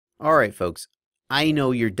All right, folks, I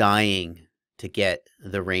know you're dying to get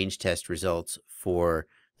the range test results for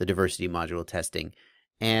the diversity module testing,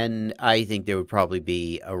 and I think there would probably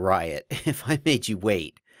be a riot if I made you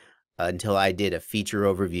wait until I did a feature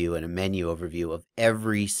overview and a menu overview of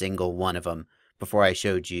every single one of them before I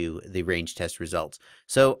showed you the range test results.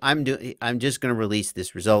 So I'm just going to release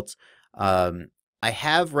this results. I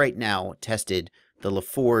have right now tested the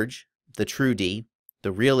LaForge, the TrueD,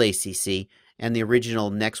 the real ACC, and the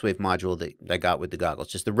original NextWave module that I got with the goggles,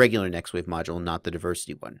 just the regular NextWave module, not the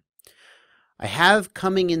diversity one. I have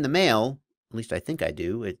coming in the mail, at least I think I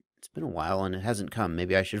do. It's been a while and it hasn't come.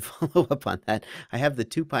 Maybe I should follow up on that. I have the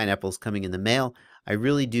 2 pineapples coming in the mail. I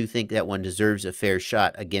really do think that one deserves a fair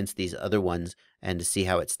shot against these other ones and to see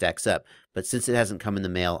how it stacks up. But since it hasn't come in the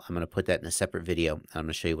mail, I'm going to put that in a separate video. And I'm going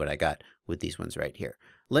to show you what I got with these ones right here.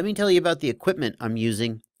 Let me tell you about the equipment I'm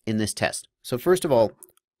using in this test. So first of all,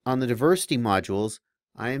 on the diversity modules,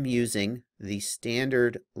 I am using the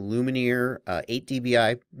standard Lumineer 8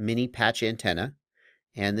 dBi mini patch antenna,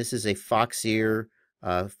 and this is a Foxeer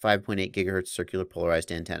 5.8 gigahertz circular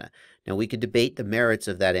polarized antenna. Now we could debate the merits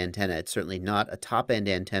of that antenna. It's certainly not a top-end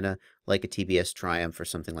antenna like a TBS Triumph or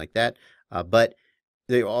something like that, but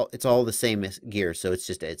it's all the same gear, so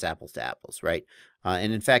it's apples to apples, right?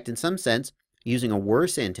 And in fact, in some sense, using a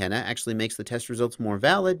worse antenna actually makes the test results more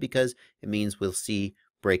valid because it means we'll see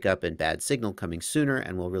breakup and bad signal coming sooner,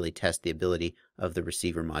 and we'll really test the ability of the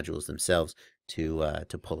receiver modules themselves to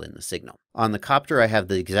pull in the signal. On the copter, I have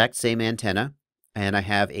the exact same antenna, and I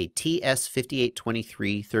have a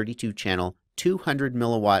TS5823 32 channel 200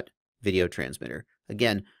 milliwatt video transmitter.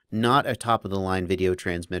 Again, not a top-of-the-line video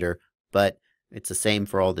transmitter, but it's the same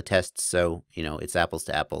for all the tests, so it's apples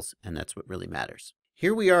to apples, and that's what really matters.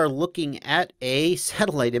 Here we are looking at a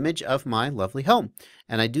satellite image of my lovely home.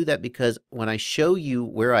 And I do that because when I show you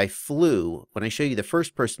where I flew, when I show you the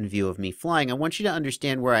first-person view of me flying, I want you to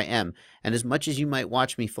understand where I am. And as much as you might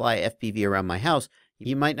watch me fly FPV around my house,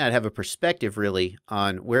 you might not have a perspective really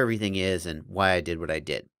on where everything is and why I did what I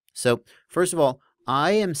did. So first of all,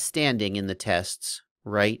 I am standing in the tests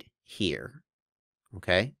right here.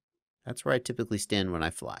 Okay? That's where I typically stand when I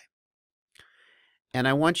fly. And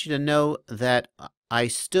I want you to know that I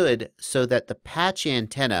stood so that the patch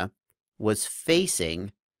antenna was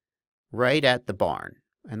facing right at the barn.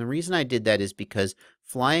 And the reason I did that is because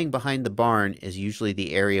flying behind the barn is usually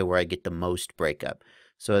the area where I get the most breakup.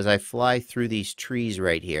 So as I fly through these trees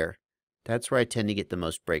right here, that's where I tend to get the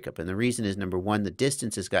most breakup. And the reason is, number one, the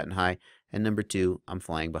distance has gotten high, and number two, I'm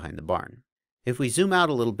flying behind the barn. If we zoom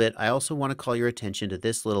out a little bit, I also want to call your attention to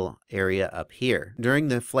this little area up here. During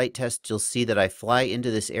the flight test, you'll see that I fly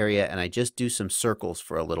into this area and I just do some circles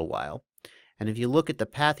for a little while. And if you look at the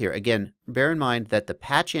path here, again, bear in mind that the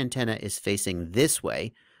patch antenna is facing this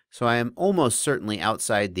way, so I am almost certainly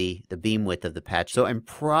outside the beam width of the patch. So I'm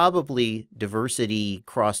probably diversity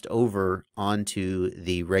crossed over onto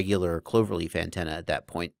the regular cloverleaf antenna at that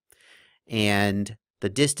point. And the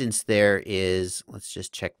distance there is, let's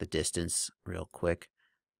just check the distance real quick.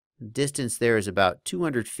 The distance there is about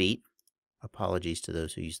 200 feet. Apologies to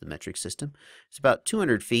those who use the metric system. It's about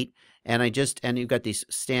 200 feet, and you've got these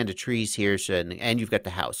stand of trees here, and you've got the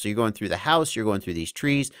house. So you're going through the house, you're going through these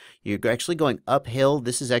trees, you're actually going uphill.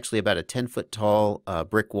 This is actually about a 10-foot tall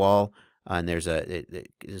brick wall, and it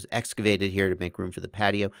is excavated here to make room for the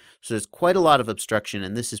patio. So there's quite a lot of obstruction,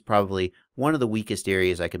 and this is probably one of the weakest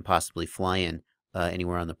areas I can possibly fly in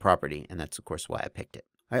anywhere on the property, and that's of course why I picked it.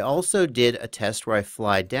 I also did a test where I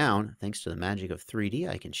fly down, thanks to the magic of 3D,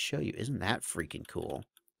 I can show you. Isn't that freaking cool?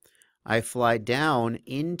 I fly down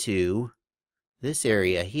into this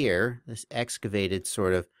area here, this excavated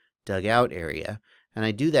sort of dugout area, and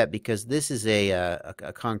I do that because this is a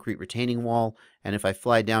concrete retaining wall, and if I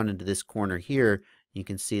fly down into this corner here, you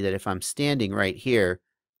can see that if I'm standing right here,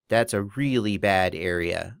 that's a really bad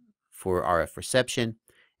area for RF reception.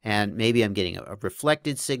 And maybe I'm getting a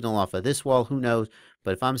reflected signal off of this wall, who knows?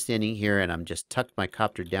 But if I'm standing here and I'm just tucked my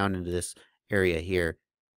copter down into this area here,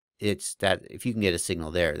 it's that if you can get a signal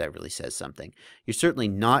there, that really says something. You're certainly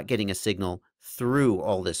not getting a signal through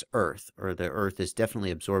all this earth, or the earth is definitely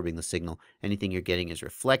absorbing the signal. Anything you're getting is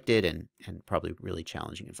reflected and probably really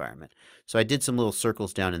challenging environment. So I did some little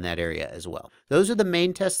circles down in that area as well. Those are the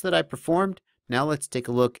main tests that I performed. Now let's take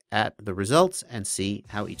a look at the results and see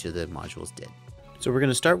how each of the modules did. So we're going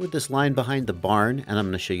to start with this line behind the barn, and I'm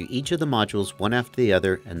going to show you each of the modules one after the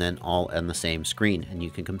other, and then all on the same screen, and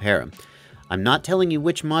you can compare them. I'm not telling you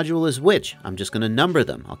which module is which. I'm just going to number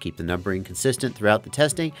them. I'll keep the numbering consistent throughout the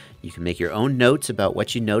testing. You can make your own notes about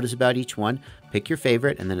what you notice about each one, pick your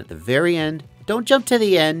favorite, and then at the very end, don't jump to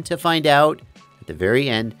the end to find out. At the very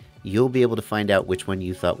end, you'll be able to find out which one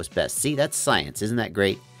you thought was best. See, that's science. Isn't that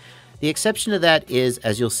great? The exception to that is,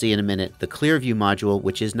 as you'll see in a minute, the Clearview module,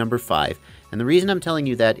 which is number 5. And the reason I'm telling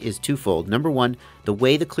you that is twofold. Number one, the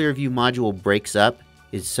way the Clearview module breaks up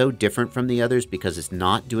is so different from the others because it's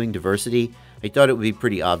not doing diversity. I thought it would be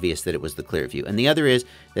pretty obvious that it was the Clearview. And the other is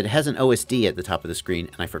that it has an OSD at the top of the screen,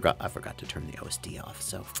 and I forgot to turn the OSD off,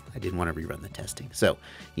 so I didn't want to rerun the testing. So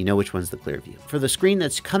you know which one's the Clearview. For the screen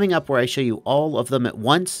that's coming up where I show you all of them at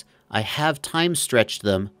once, I have time stretched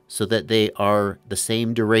them so that they are the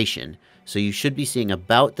same duration. So you should be seeing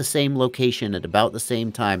about the same location at about the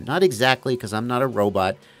same time. Not exactly, because I'm not a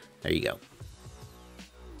robot. There you go.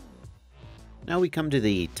 Now we come to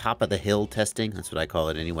the top of the hill testing. That's what I call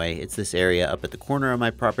it anyway. It's this area up at the corner of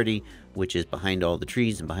my property, which is behind all the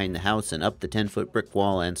trees and behind the house and up the 10-foot brick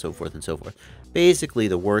wall and so forth and so forth. Basically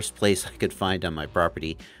the worst place I could find on my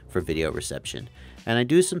property for video reception. And I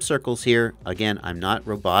do some circles here. Again, I'm not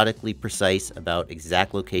robotically precise about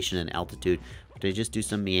exact location and altitude, but I just do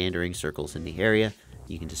some meandering circles in the area.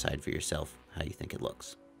 You can decide for yourself how you think it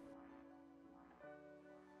looks.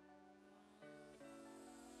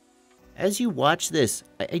 As you watch this,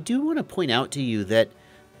 I do want to point out to you that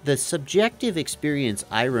the subjective experience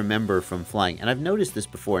I remember from flying, and I've noticed this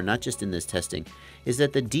before, not just in this testing, is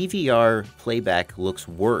that the DVR playback looks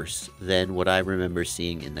worse than what I remember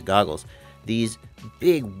seeing in the goggles. These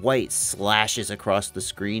big white slashes across the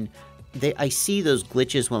screen, I see those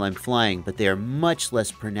glitches while I'm flying, but they are much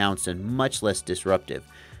less pronounced and much less disruptive.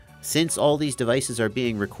 Since all these devices are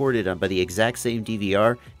being recorded by the exact same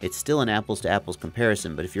DVR, it's still an apples-to-apples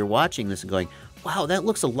comparison. But if you're watching this and going, wow, that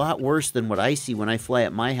looks a lot worse than what I see when I fly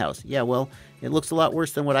at my house. Yeah, well, it looks a lot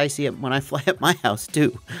worse than what I see when I fly at my house,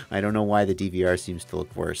 too. I don't know why the DVR seems to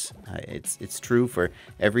look worse. It's true for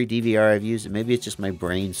every DVR I've used. Maybe it's just my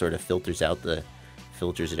brain sort of filters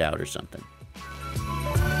it out or something.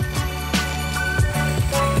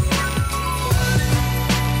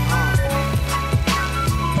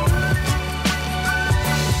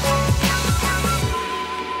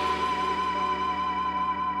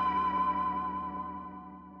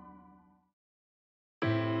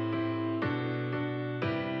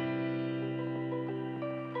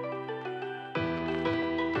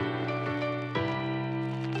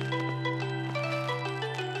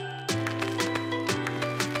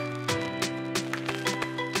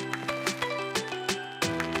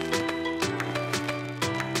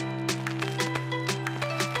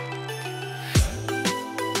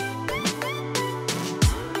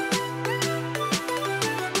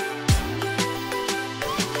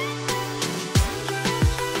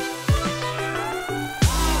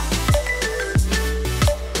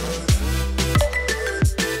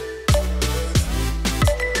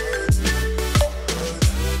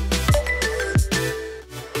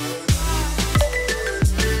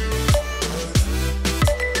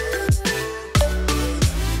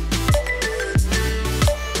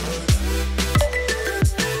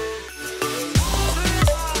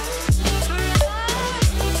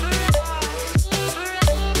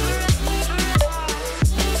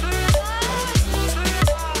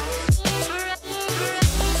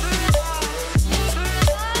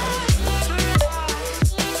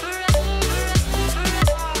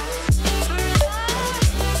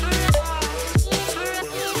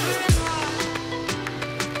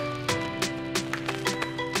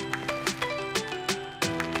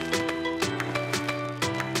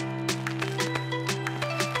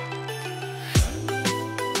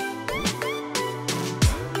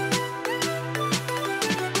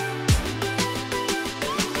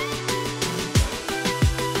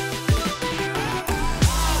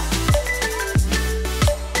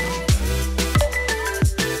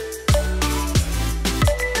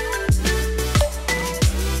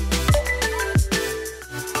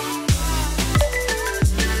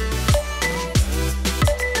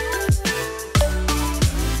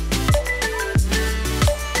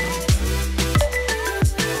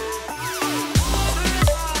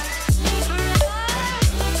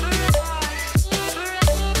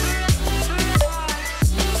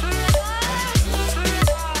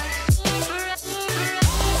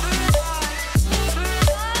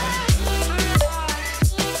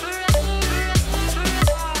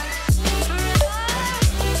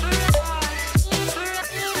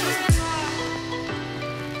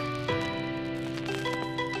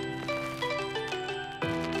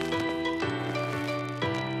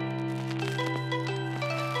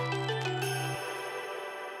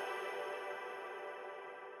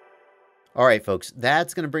 All right, folks,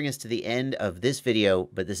 that's going to bring us to the end of this video,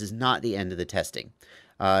 but this is not the end of the testing.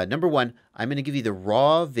 Number one, I'm going to give you the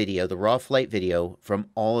raw video, the raw flight video from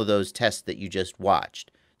all of those tests that you just watched.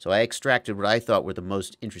 So I extracted what I thought were the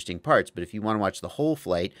most interesting parts, but if you want to watch the whole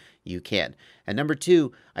flight, you can. And number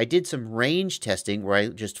two, I did some range testing where I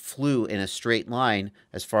just flew in a straight line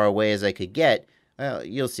as far away as I could get.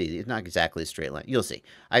 You'll see. It's not exactly a straight line. You'll see.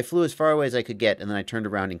 I flew as far away as I could get, and then I turned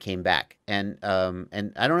around and came back. And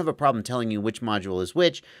I don't have a problem telling you which module is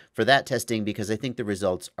which for that testing because I think the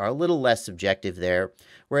results are a little less subjective there.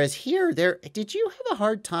 Whereas here, did you have a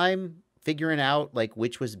hard time figuring out like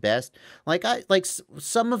which was best? Like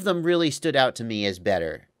some of them really stood out to me as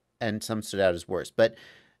better, and some stood out as worse. But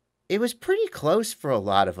it was pretty close for a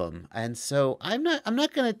lot of them. And so I'm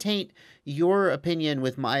not going to taint your opinion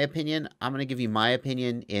with my opinion. I'm going to give you my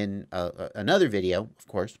opinion in another video, of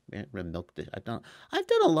course. I'm going to milk this. I've done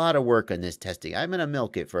a lot of work on this testing. I'm going to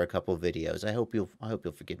milk it for a couple of videos. I hope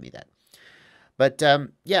you'll forgive me that. But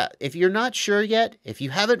yeah, if you're not sure yet, if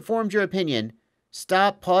you haven't formed your opinion,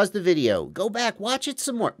 stop, pause the video, go back, watch it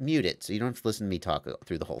some more. Mute it so you don't have to listen to me talk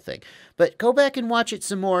through the whole thing. But go back and watch it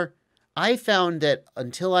some more. I found that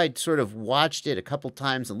until I'd sort of watched it a couple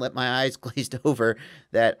times and let my eyes glazed over,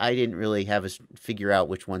 that I didn't really have figure out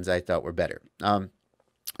which ones I thought were better. So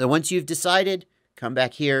once you've decided, come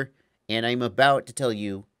back here, and I'm about to tell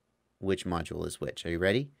you which module is which. Are you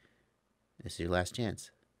ready? This is your last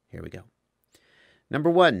chance. Here we go. Number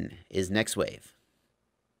one is Next Wave.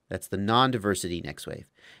 That's the non-diversity Next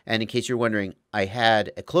Wave. And in case you're wondering, I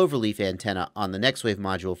had a cloverleaf antenna on the Next Wave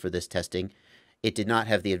module for this testing. It did not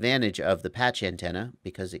have the advantage of the patch antenna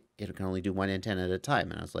because it can only do one antenna at a time.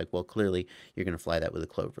 And I was like, well, clearly you're going to fly that with a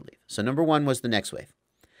cloverleaf. So number one was the Next Wave.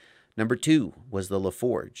 Number two was the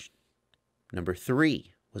LaForge. Number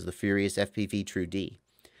three was the Furious FPV True D.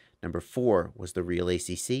 Number four was the Real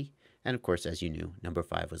ACC. And of course, as you knew, number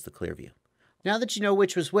five was the Clearview. Now that you know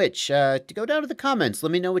which was which, go down to the comments.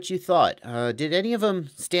 Let me know what you thought. Did any of them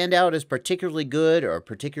stand out as particularly good or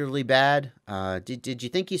particularly bad? Did you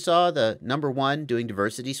think you saw the number one doing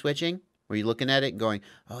diversity switching? Were you looking at it and going,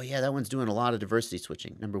 oh yeah, that one's doing a lot of diversity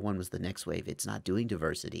switching? Number one was the Next Wave. It's not doing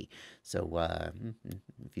diversity. So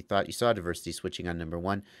if you thought you saw diversity switching on number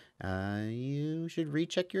one, you should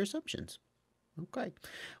recheck your assumptions. Okay.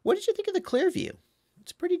 What did you think of the Clearview?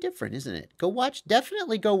 It's pretty different, isn't it?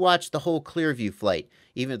 Definitely go watch the whole Clearview flight,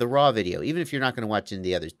 even the raw video, even if you're not going to watch any of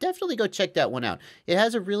the others. Definitely go check that one out. It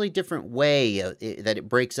has a really different way that it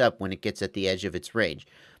breaks up when it gets at the edge of its range.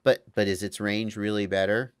 But is its range really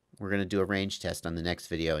better? We're going to do a range test on the next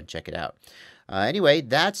video and check it out. Anyway,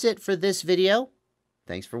 that's it for this video.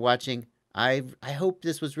 Thanks for watching. I hope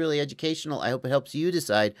this was really educational. I hope it helps you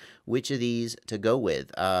decide which of these to go with.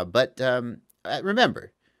 But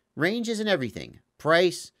remember, range isn't everything.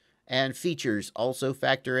 Price and features also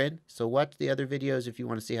factor in. So watch the other videos if you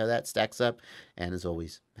want to see how that stacks up. And as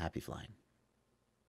always, happy flying.